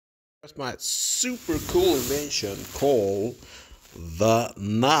That's my super cool invention called the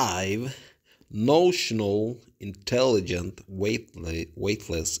Niwe Notional Intelligent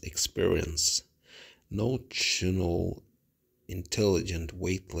Weightless Experience. Notional Intelligent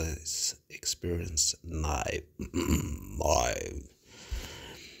Weightless Experience Niwe. Niwe.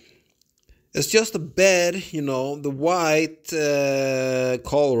 It's just a bed, the white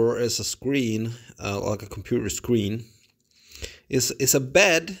color is a screen, like a computer screen. It's a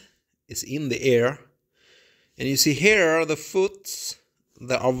bed. It's in the air, and you see here the foot.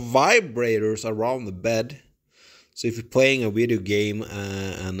 There are vibrators around the bed. So if you're playing a video game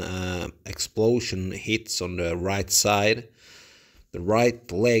and an explosion hits on the right side, the right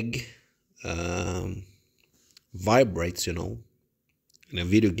leg vibrates, in a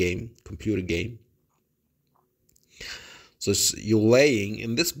video game, computer game. So you're laying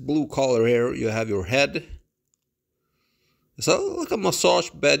in this blue color here. You have your head. It's like a massage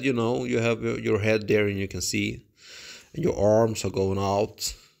bed, you have your head there and you can see, and your arms are going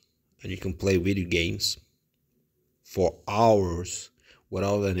out, and you can play video games for hours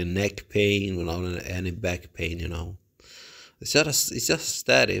without any neck pain, without any back pain, It's just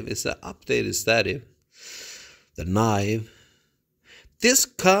stative. It's an updated stative. The Niwe. This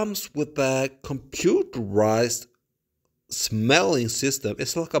comes with a computerized smelling system.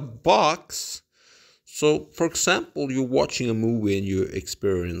 It's like a box. So, for example, you're watching a movie and you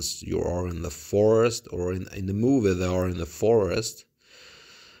are in the forest, or in the movie they are in the forest.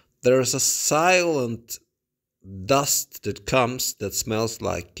 There is a silent dust that comes that smells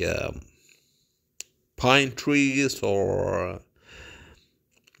like pine trees or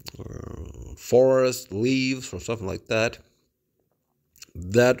forest leaves or something like that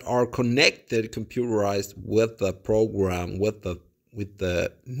are connected, computerized with the program, with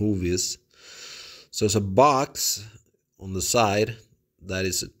the movies. So it's a box on the side that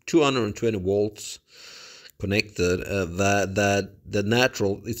is 220 volts connected.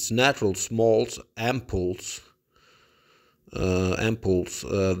 It's natural small ampoules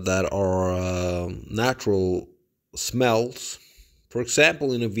that are natural smells. For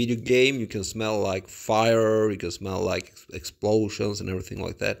example, in a video game, you can smell like fire, you can smell like explosions and everything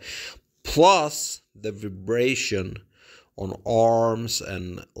like that. Plus the vibration on arms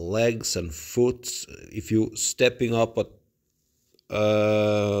and legs and foot. If you're stepping up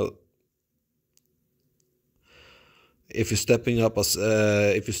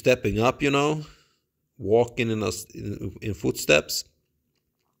walking in footsteps,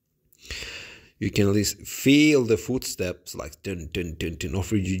 you can at least feel the footsteps, like dun dun dun dun, or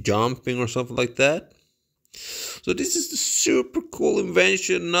you jumping or something like that. So this is the super cool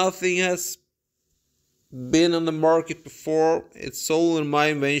invention. Nothing has been on the market before. It's all in my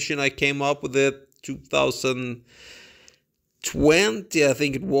invention. I came up with it 2020, I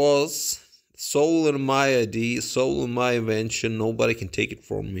think it was. Soul in my idea, soul in my invention. Nobody can take it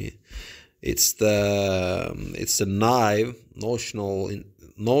from me. It's the Niwe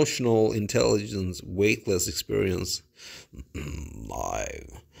Notional Intelligence Weightless Experience.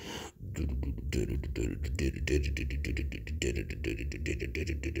 Niwe.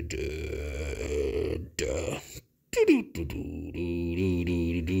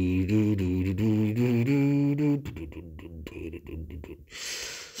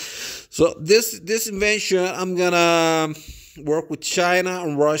 So this invention, I'm gonna work with China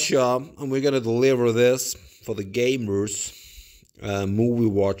and Russia, and we're gonna deliver this for the gamers, movie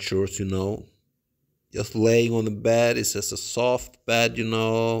watchers, just laying on the bed. It's just a soft bed,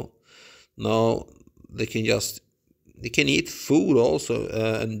 No, they can eat food also,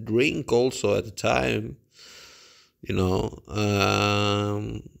 and drink also at the time,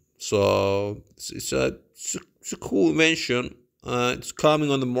 So it's a cool invention. It's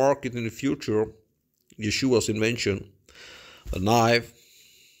coming on the market in the future. Yeshouas invention, a Niwe.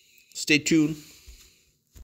 Stay tuned.